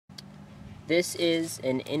This is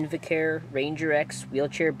an Invacare Ranger X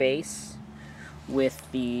wheelchair base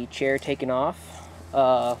with the chair taken off,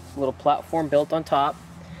 little platform built on top.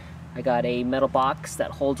 I got a metal box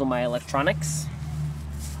that holds all my electronics.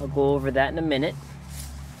 I'll go over that in a minute.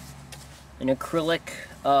 An acrylic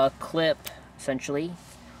clip, essentially,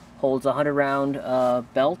 holds a 100-round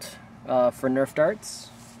belt for Nerf darts.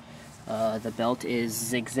 The belt is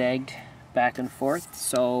zigzagged back and forth,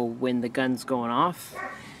 so when the gun's going off,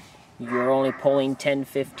 you're only pulling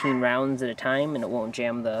 10-15 rounds at a time, and it won't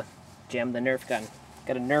jam the Nerf gun.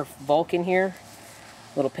 Got a Nerf Vulcan here,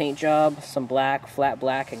 little paint job, some black, flat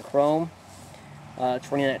black, and chrome.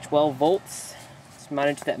 It's running at 12 volts. It's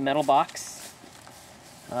mounted to that metal box.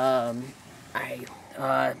 I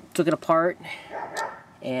took it apart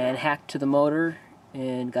and hacked to the motor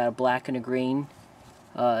and got a black and a green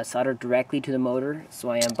soldered directly to the motor, so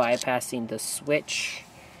I am bypassing the switch,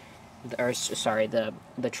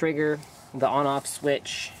 the trigger, the on-off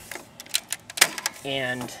switch,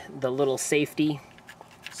 and the little stupid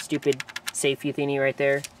safety thingy right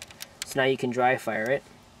there. So now you can dry fire it.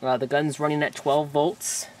 The gun's running at 12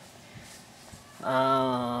 volts.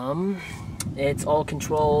 It's all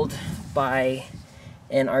controlled by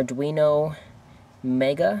an Arduino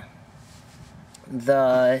Mega.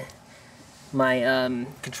 My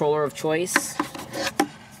controller of choice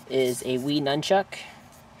is a Wii nunchuck.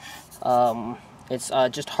 It's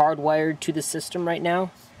just hardwired to the system right now.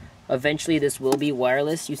 Eventually this will be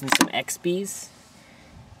wireless using some XBs.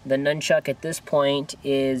 The nunchuck at this point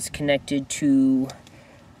is connected to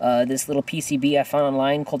this little PCB I found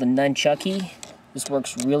online called a Nunchucky. This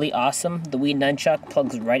works really awesome. The Wii nunchuck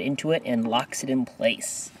plugs right into it and locks it in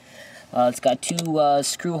place. It's got two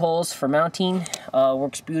screw holes for mounting.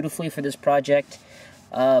 Works beautifully for this project.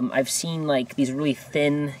 I've seen like these really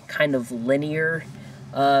thin, kind of linear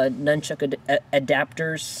nunchuck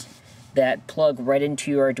adapters that plug right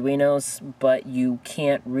into your Arduinos, but you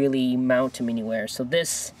can't really mount them anywhere. So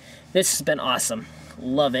this has been awesome.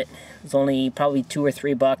 Love it. It's only probably $2 or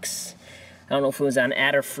 $3. I don't know if it was on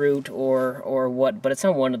Adafruit or what, but it's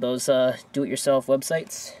on one of those do-it-yourself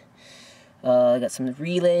websites. I got some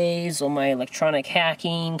relays, all my electronic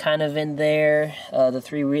hacking kind of in there. The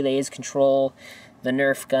 3 relays control the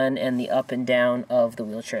Nerf gun and the up and down of the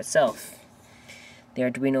wheelchair itself. The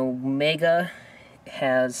Arduino Mega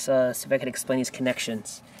has, see if I could explain these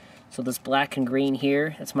connections. So this black and green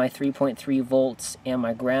here, that's my 3.3 volts and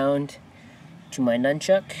my ground to my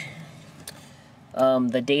nunchuck.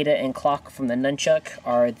 The data and clock from the nunchuck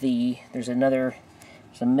are there's a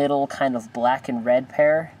middle kind of black and red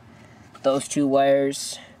pair. Those 2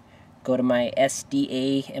 wires go to my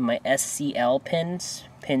SDA and my SCL pins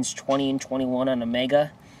 20 and 21 on a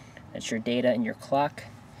Mega. That's your data and your clock.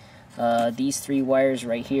 These 3 wires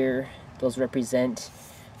right here, those represent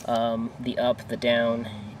the up, the down,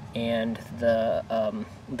 and the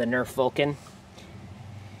Nerf Vulcan.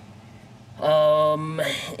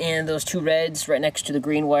 And those 2 reds right next to the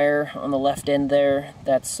green wire on the left end there,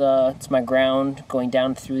 it's my ground going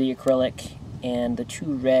down through the acrylic. And the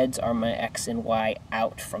 2 reds are my X and Y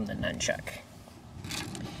out from the nunchuck.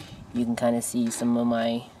 You can kind of see some of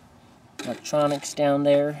my electronics down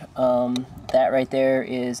there. That right there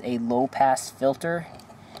is a low-pass filter.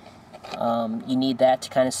 You need that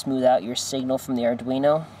to kind of smooth out your signal from the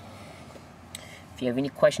Arduino. If you have any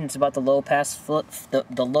questions about the low-pass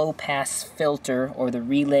filter or the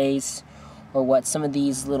relays or what some of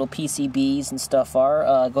these little PCBs and stuff are,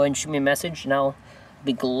 go ahead and shoot me a message and I'll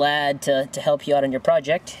be glad to help you out on your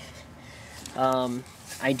project.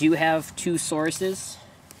 I do have 2 sources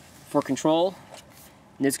for control.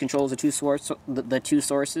 And this controls the 2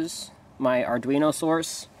 sources. My Arduino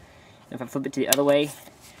source. If I flip it to the other way,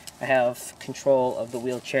 I have control of the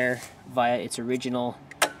wheelchair via its original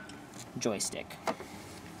joystick.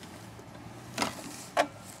 But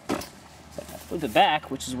if I flip it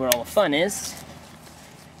back, which is where all the fun is,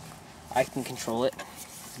 I can control it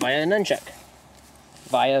via a nunchuck.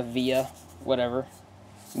 Via, whatever,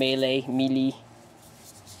 melee,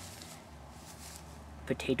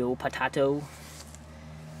 potato.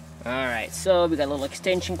 Alright, so we got a little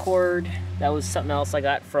extension cord. That was something else I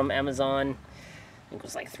got from Amazon. I think it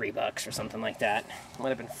was like $3 or something like that. Might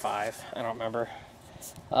have been 5, I don't remember.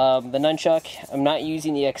 The nunchuck, I'm not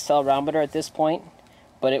using the accelerometer at this point,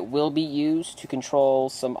 but it will be used to control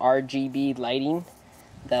some RGB lighting.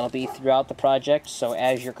 That'll be throughout the project, so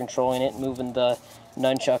as you're controlling it, moving the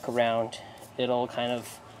nunchuck around, it'll kind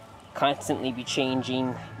of constantly be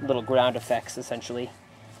changing little ground effects, essentially.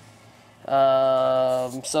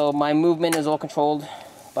 So my movement is all controlled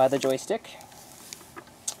by the joystick,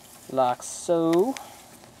 like so.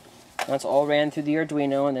 That's all ran through the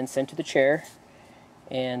Arduino and then sent to the chair.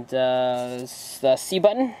 And the C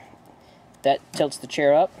button, that tilts the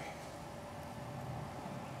chair up.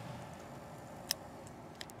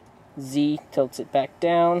 Z tilts it back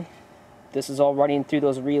down. This is all running through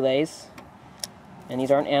those relays. And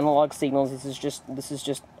these aren't analog signals, this is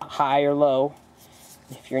just high or low.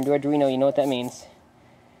 If you're into Arduino, you know what that means.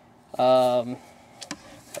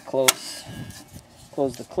 Close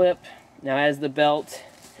the clip. Now as the belt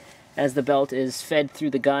is fed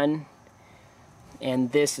through the gun,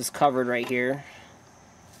 and this is covered right here,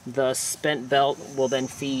 the spent belt will then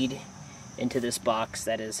feed into this box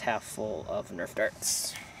that is half full of Nerf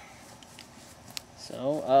darts.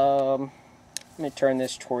 So, I'm going to turn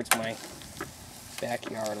this towards my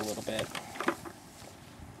backyard a little bit.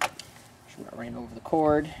 I'm not running over the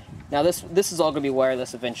cord. Now this is all going to be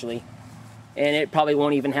wireless eventually, and it probably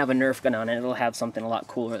won't even have a Nerf gun on it. It'll have something a lot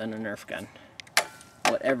cooler than a Nerf gun,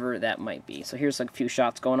 whatever that might be. So here's like a few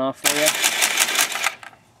shots going off for you.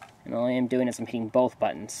 And all I am doing is I'm hitting both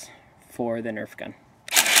buttons for the Nerf gun.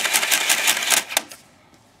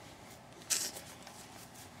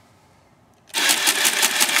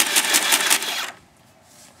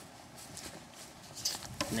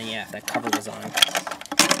 And then yeah, if that cover was on,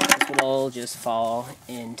 this would all just fall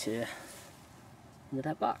into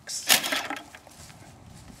that box.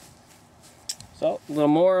 So a little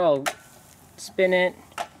more, I'll spin it.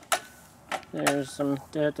 There's some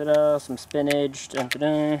some spinach,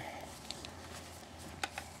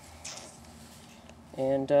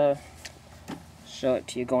 and show it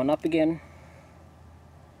to you going up again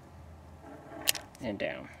and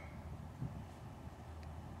down.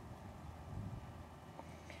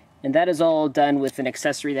 And that is all done with an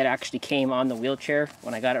accessory that actually came on the wheelchair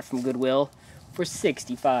when I got it from Goodwill for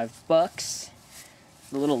 65 bucks.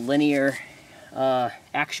 The little linear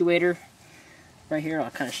actuator right here.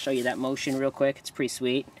 I'll kind of show you that motion real quick. It's pretty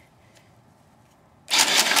sweet.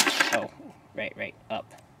 Oh, right, up.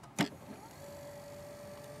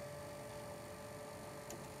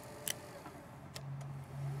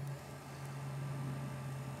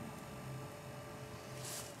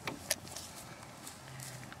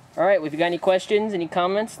 Alright, well, if you got any questions, any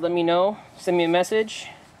comments, let me know. Send me a message,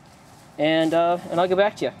 and I'll get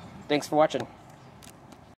back to you. Thanks for watching.